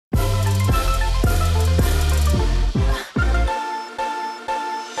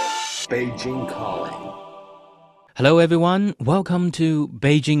Beijing Calling. Hello everyone, welcome to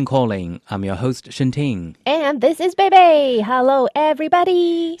Beijing Calling. I'm your host Shenting. And this is Bebe. Hello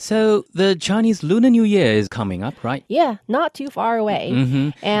everybody. So the Chinese Lunar New Year is coming up, right? Yeah, not too far away. Mm-hmm.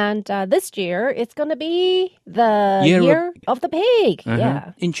 And this year it's going to be the Year of the pig. Uh-huh.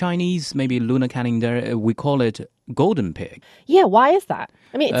 Yeah. In Chinese, maybe lunar calendar, we call it golden pig. Yeah, why is that?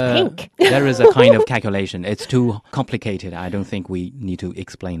 I mean, it's pink. There is a kind of calculation. It's too complicated. I don't think we need to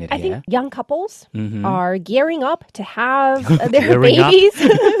explain it I here. think young couples are gearing up to have their Gearing up? babies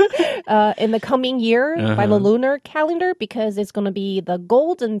in the coming year by the lunar calendar because it's going to be the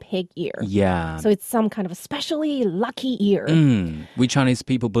golden pig year. Yeah. So it's some kind of especially lucky year. We Chinese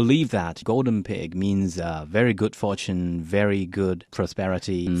people believe that golden pig means very good fortune, very good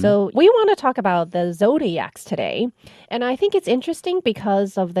prosperity. So we want to talk about the zodiacs today. And I think it's interesting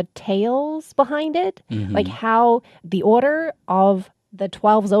because of the tales behind it, like how the order of the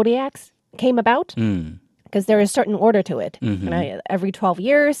 12 zodiacs came about. Because there is a certain order to it. And every 12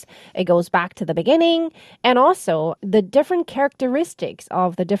 years, it goes back to the beginning. And also the different characteristics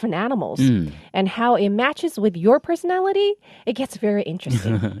of the different animals and how it matches with your personality. It gets very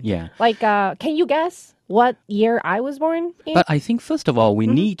interesting. Yeah. Like, can you guess what year I was born in? But I think, first of all, we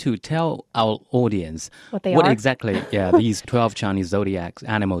need to tell our audience What they are? exactly these 12 Chinese zodiac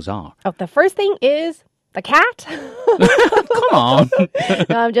animals are. Oh, the first thing is the cat. Come on.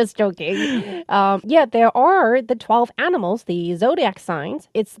 No, I'm just joking. Yeah, there are the 12 animals, the zodiac signs.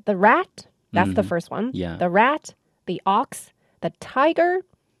 It's the rat. That's the first one. Yeah. The rat, the ox, the tiger,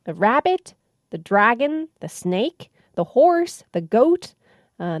 the rabbit, the dragon, the snake, the horse, the goat,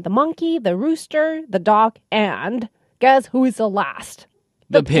 the monkey, the rooster, the dog, and guess who is the last?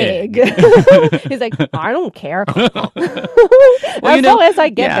 The pig. He's like, I don't care. Well, As long as I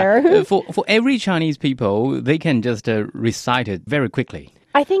get there. For every Chinese people, they can just recite it very quickly.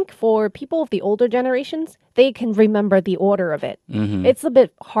 I think for people of the older generations, they can remember the order of it. It's a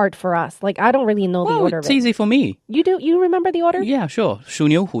bit hard for us. Like, I don't really know the order it's of it. easy for me. You do? You remember the order? Yeah, sure. 鼠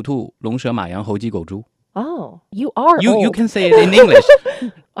牛虎兔龙蛇马羊猴鸡狗猪. Oh, you are You old. can say it in English.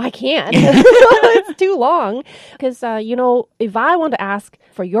 I can't. It's too long. Because, if I want to ask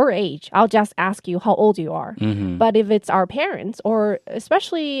for your age, I'll just ask you how old you are. But if it's our parents, or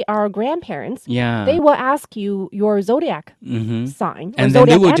especially our grandparents, Yeah. they will ask you your zodiac sign. Or And then zodiac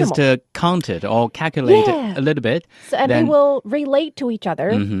they will animal. just count it or calculate Yeah. it a little bit. So, and then, they will relate to each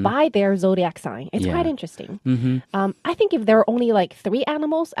other by their zodiac sign. It's Yeah. quite interesting. I think if there are only like 3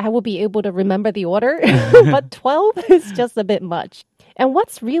 animals, I will be able to remember the order. But 12 is just a bit much. And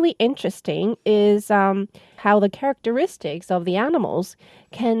what's really interesting is how the characteristics of the animals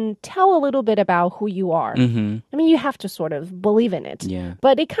can tell a little bit about who you are. I mean, you have to sort of believe in it. Yeah.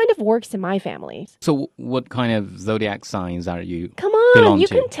 But it kind of works in my family. So what kind of zodiac signs are you Come on, belong you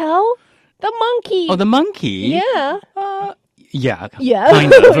to? can tell. The monkey. Oh, the monkey? Yeah. Yeah. Yeah.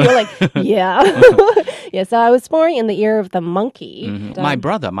 Kind of. You're like, yeah. Yeah, so I was born in the year of the monkey. My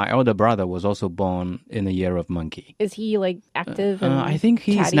elder brother, was also born in the year of monkey. Is he like active and I think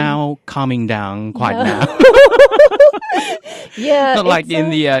he's chatty? now calming down quite now. Yeah. Not like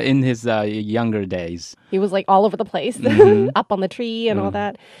it's, in his younger days. he was like all over the place, up on the tree and all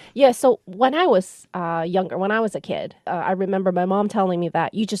that. Yeah, so when I was younger, when I was a kid, I remember my mom telling me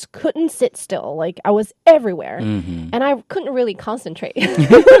that you just couldn't sit still. Like, I was everywhere. And I couldn't really concentrate.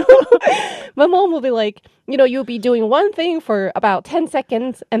 My mom will be like, you'll be doing one thing for about 10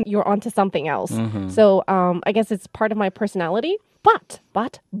 seconds and you're onto something else. So I guess it's part of my personality. But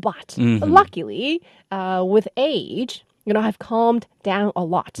luckily, with age, I've calmed down a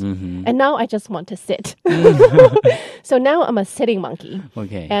lot. And now I just want to sit. So now I'm a sitting monkey.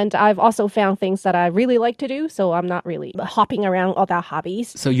 Okay. And I've also found things that I really like to do. So I'm not really hopping around all that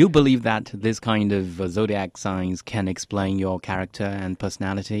hobbies. So you believe that this kind of zodiac signs can explain your character and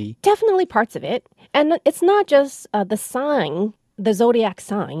personality? Definitely parts of it. And it's not just the sign, the zodiac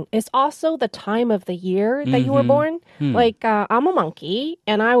sign. It's also the time of the year that you were born. Like, I'm a monkey,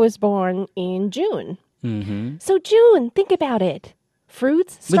 and I was born in June. So June, think about it.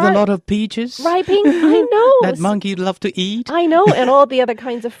 Fruits start With a lot of peaches? ripening. I know. That monkey love to eat? I know, and all the other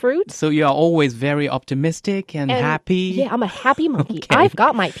kinds of fruits. So you are always very optimistic and happy? Yeah, I'm a happy monkey. Okay. I've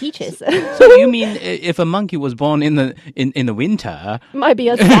got my peaches. So you mean if a monkey was born in the winter? Might be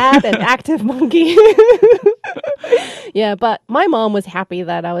a sad and active monkey. Yeah, but my mom was happy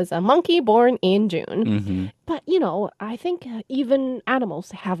that I was a monkey born in June. But, I think even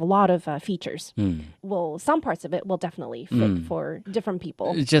animals have a lot of features. Well, some parts of it will definitely fit for different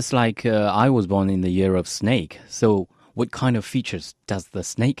people. Just like I was born in the year of snake. So what kind of features does the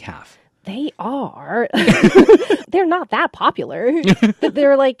snake have? They are. They're not that popular. But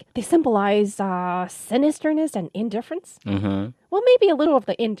they symbolize sinisterness and indifference. Well, maybe a little of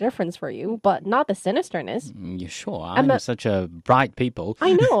the indifference for you, but not the sinisterness. You sure? I'm such a bright people.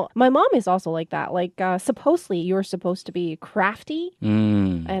 I know. My mom is also like that. Supposedly you're supposed to be crafty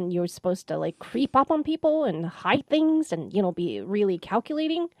and you're supposed to creep up on people and hide things and, be really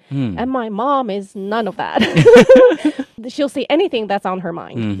calculating. And my mom is none of that. She'll say anything that's on her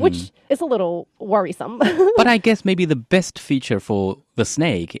mind, which is a little worrisome. But I guess maybe the best feature for the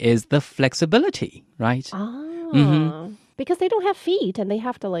snake is the flexibility, right? Because they don't have feet and they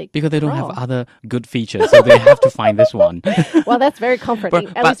have to Because they don't crawl. have other good features, so they have to find this one. Well, that's very comforting.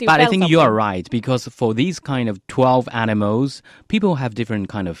 At least you But I found think something. you are right, because for these kind of 12 animals, people have different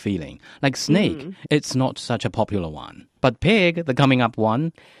kind of feeling. Like snake, it's not such a popular one. But pig, the coming up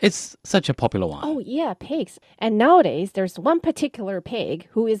one, it's such a popular one. Oh, yeah, pigs. And nowadays, there's one particular pig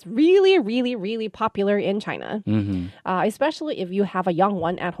who is really, really, really popular in China, especially if you have a young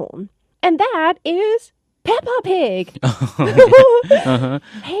one at home. And that is Peppa Pig.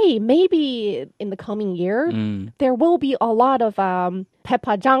 Hey, maybe in the coming year, there will be a lot of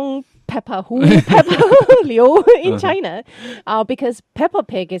Peppa Zhang, Peppa Hu, Peppa Liu in China because Peppa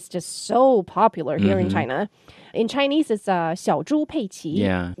Pig is just so popular here in China. In Chinese, it's 小猪佩奇.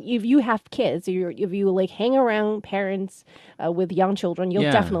 Yeah. If you have kids, if you hang around parents with young children,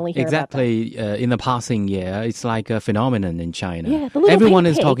 you'll definitely hear about that. Exactly. In the passing year, it's like a phenomenon in China. Yeah, the little everyone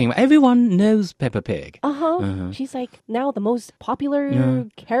pink is pig. talking about. Everyone knows Peppa Pig. She's now the most popular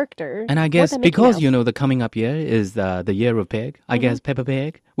character. And I more guess than Mickey because, Mouse. the coming up year is the year of pig, I guess Peppa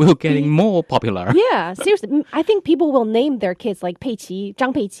Pig will getting more popular. Yeah, seriously. I think people will name their kids like 佩奇,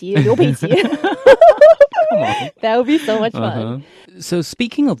 张佩奇, 刘佩奇. Come on. That would be so much fun. So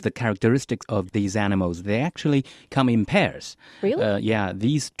speaking of the characteristics of these animals, they actually come in pairs. Really? Yeah,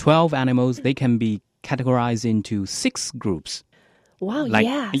 these 12 animals, they can be categorized into 6 groups. Wow, Like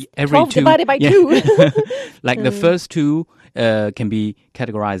yeah. every 12 two, divided by 2. Like the first 2 can be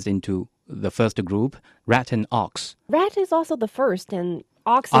categorized into the first group, rat and ox. Rat is also the first, and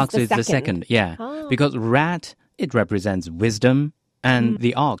ox Is the second, yeah. Oh. Because rat, it represents wisdom, and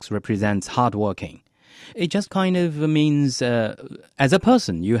the ox represents hardworking. It just kind of means, as a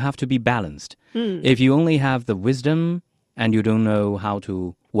person, you have to be balanced. If you only have the wisdom and you don't know how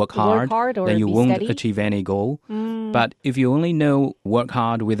to work hard or then you be won't steady. achieve any goal. But if you only know work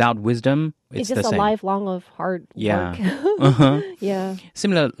hard without wisdom, it's just the a same. lifelong of hard Yeah. work. Yeah.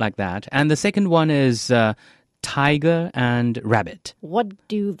 Similar like that. And the second one is tiger and rabbit. What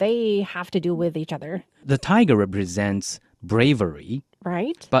do they have to do with each other? The tiger represents bravery,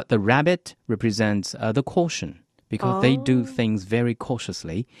 Right? but the rabbit represents the caution. Because they do things very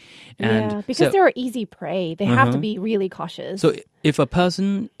cautiously. And yeah, because so, they're easy prey. They have to be really cautious. so if a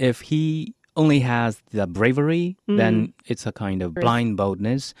person, if he only has the bravery, then it's a kind of blind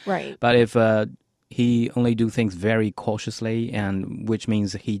boldness. Right. But if he only do things very cautiously, and which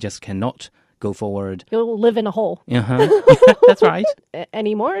means he just cannot go forward. You'll live in a hole. That's right.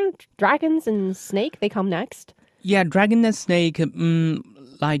 Any more? Dragons and snake, they come next. Yeah, dragon and snake,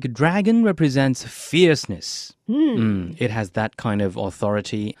 like dragon represents fierceness. It has that kind of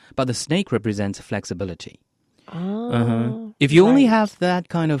authority. But the snake represents flexibility. If you only have that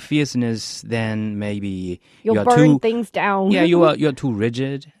kind of fierceness, then maybe You'll you're burn too, things down. Yeah, you're too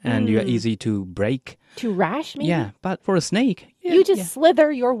rigid and you're easy to break. Too rash, maybe? Yeah, but for a snake, You just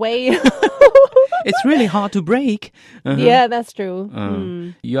slither your way. it's really hard to break. Yeah, that's true.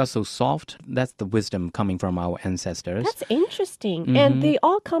 You are so soft. That's the wisdom coming from our ancestors. That's interesting. And they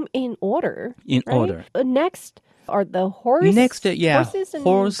all come in order. In right? order. Next are the horse. Next, horses and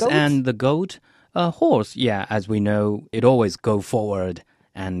horse goats? and the goat. Horse, yeah, as we know, it always go forward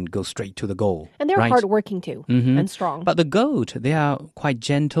and go straight to the goal. And they're right? hardworking too and strong. But the goat, they are quite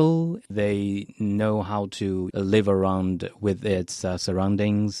gentle. They know how to live around with its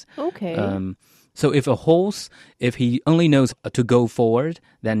surroundings. Okay. So if a horse, if he only knows to go forward,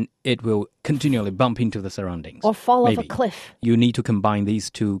 then it will continually bump into the surroundings. Or fall off a Maybe. cliff. You need to combine these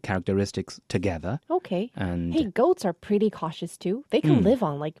 2 characteristics together. Okay. And Hey, goats are pretty cautious too. They can live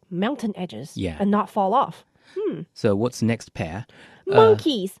on mountain edges Yeah. and not fall off. so what's next pair?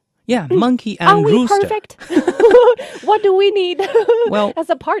 Monkeys. Yeah, monkey and Are we rooster. perfect? What do we need Well- as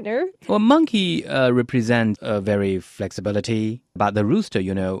a partner? Well, monkey represents very flexibility, but the rooster,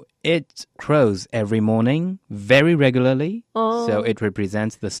 it crows every morning very regularly. So it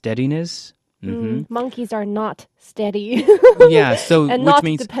represents the steadiness. Monkeys are not steady. Yeah, so And which not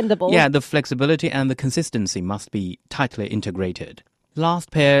means dependable. Yeah, the flexibility and the consistency must be tightly integrated.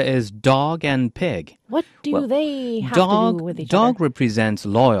 Last pair is dog and pig. What do they have to do with each dog other? represents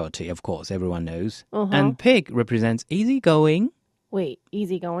loyalty, of course, everyone knows. And pig represents easygoing. Wait,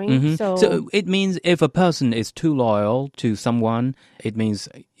 easygoing? So it means if a person is too loyal to someone, it means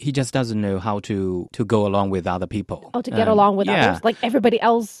he just doesn't know how to go along with other people. Oh, to get along with others. Like everybody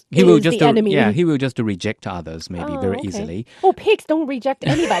else he is will just the enemy. Yeah, he will just reject others maybe very easily. Oh, pigs don't reject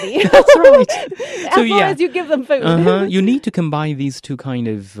anybody. That's right. As long as you give them food. You need to combine these two kind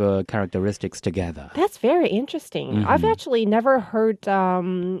of characteristics together. That's very interesting. I've actually never heard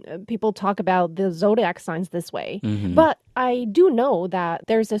people talk about the zodiac signs this way. But I do know that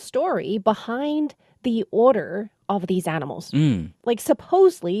there's a story behind the order of these animals. Like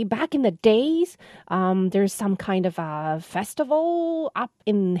supposedly back in the days, there's some kind of a festival up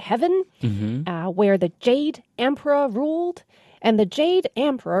in heaven where the Jade Emperor ruled. And the Jade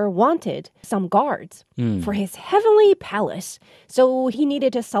Emperor wanted some guards for his heavenly palace. So he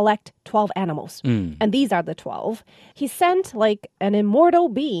needed to select 12 animals. And these are the 12. He sent like an immortal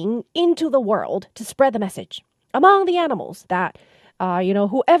being into the world to spread the message among the animals that,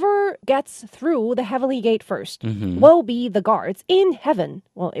 whoever gets through the heavenly gate first will be the guards in heaven.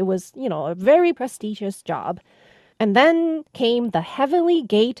 Well, it was, a very prestigious job. And then came the heavenly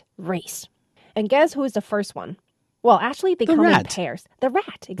gate race. And guess who is the first one? Well, actually, they come in pairs. The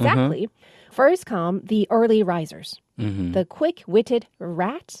rat, exactly. First come the early risers, the quick-witted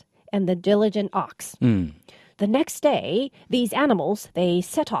rat and the diligent ox. The next day, these animals, they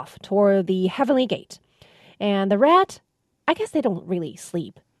set off toward the heavenly gate. And the rat, I guess they don't really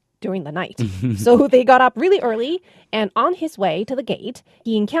sleep during the night. So they got up really early, and on his way to the gate,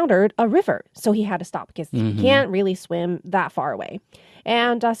 he encountered a river. So he had to stop because he can't really swim that far away.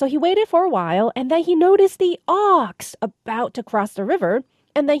 And so he waited for a while, and then he noticed the ox about to cross the river,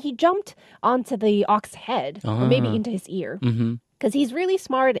 and then he jumped onto the ox's head, or maybe into his ear. Because he's really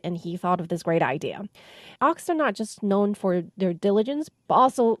smart, and he thought of this great idea. Ox are not just known for their diligence, but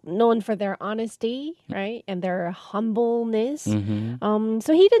also known for their honesty, right? And their humbleness.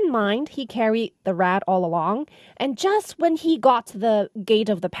 So he didn't mind. He carried the rat all along. And just when he got to the gate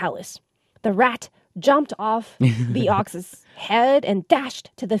of the palace, the rat jumped off the ox's head and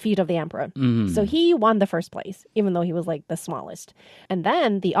dashed to the feet of the emperor. So he won the first place, even though he was like the smallest. And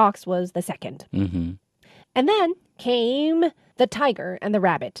then the ox was the second. And then came the tiger and the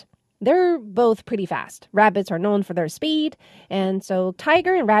rabbit. They're both pretty fast. Rabbits are known for their speed. And so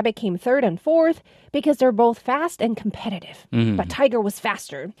tiger and rabbit came third and fourth because they're both fast and competitive. But tiger was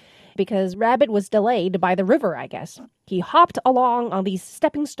faster because rabbit was delayed by the river, I guess. He hopped along on these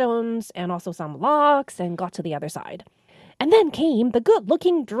stepping stones and also some logs and got to the other side. And then came the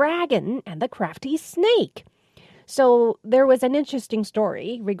good-looking dragon and the crafty snake. So there was an interesting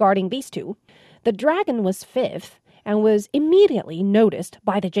story regarding these two. The dragon was fifth and was immediately noticed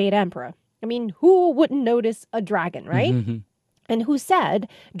by the Jade Emperor. I mean, who wouldn't notice a dragon, right? And who said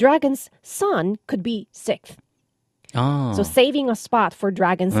dragon's son could be sixth. So saving a spot for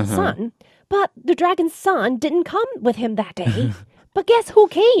dragon's son. But the dragon's son didn't come with him that day. But guess who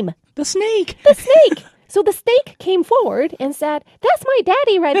came? The snake. The snake. So the snake came forward and said, "That's my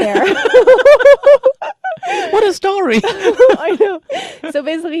daddy right there." What a story. I know. So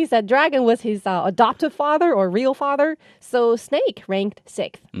basically he said dragon was his adoptive father or real father. So snake ranked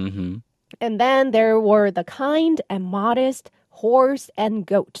sixth. And then there were the kind and modest horse and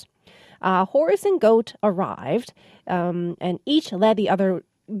goat. Horse and goat arrived and each let the other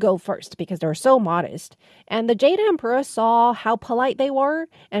go first because they were so modest. And the Jade Emperor saw how polite they were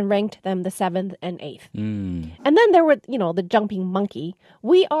and ranked them the 7th and 8th. And then there were, the jumping monkey.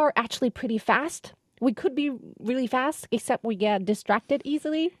 We are actually pretty fast. We could be really fast, except we get distracted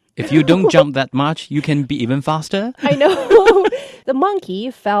easily. If you don't jump that much, you can be even faster. I know. The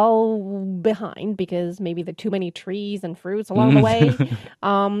monkey fell behind because maybe there were too many trees and fruits along the way.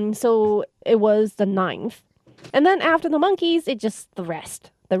 So it was the 9th. And then after the monkeys, it's just the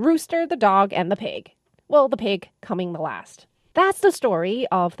rest. The rooster, the dog, and the pig. Well, the pig coming the last. That's the story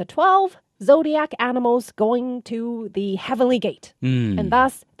of the 12 zodiac animals going to the heavenly gate. And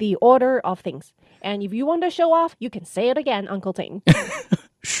thus the order of things. And if you want to show off, you can say it again, Uncle Ting.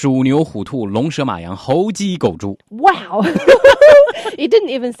 鼠牛虎兔龙蛇马羊猴鸡狗猪 Wow. It didn't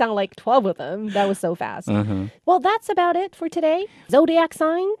even sound like 12 of them. That was so fast. Well, that's about it for today. Zodiac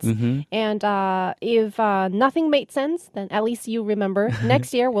signs. And if nothing made sense, then at least you remember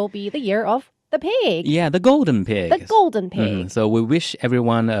next year will be the year of the pig. Yeah, the golden pig. The golden pig. So we wish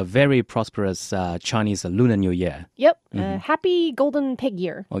everyone a very prosperous Chinese Lunar New Year. Yep. Happy golden pig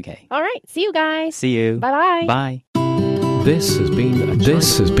year. Okay. All right. See you guys. See you. Bye-bye. Bye. This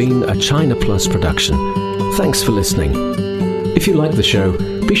has been a China Plus production. Thanks for listening. If you like the show,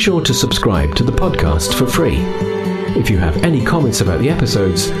 be sure to subscribe to the podcast for free. If you have any comments about the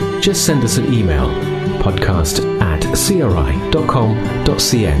episodes, just send us an email,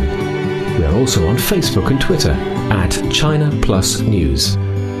 podcast@cri.com.cn. We are also on Facebook and Twitter @China Plus News.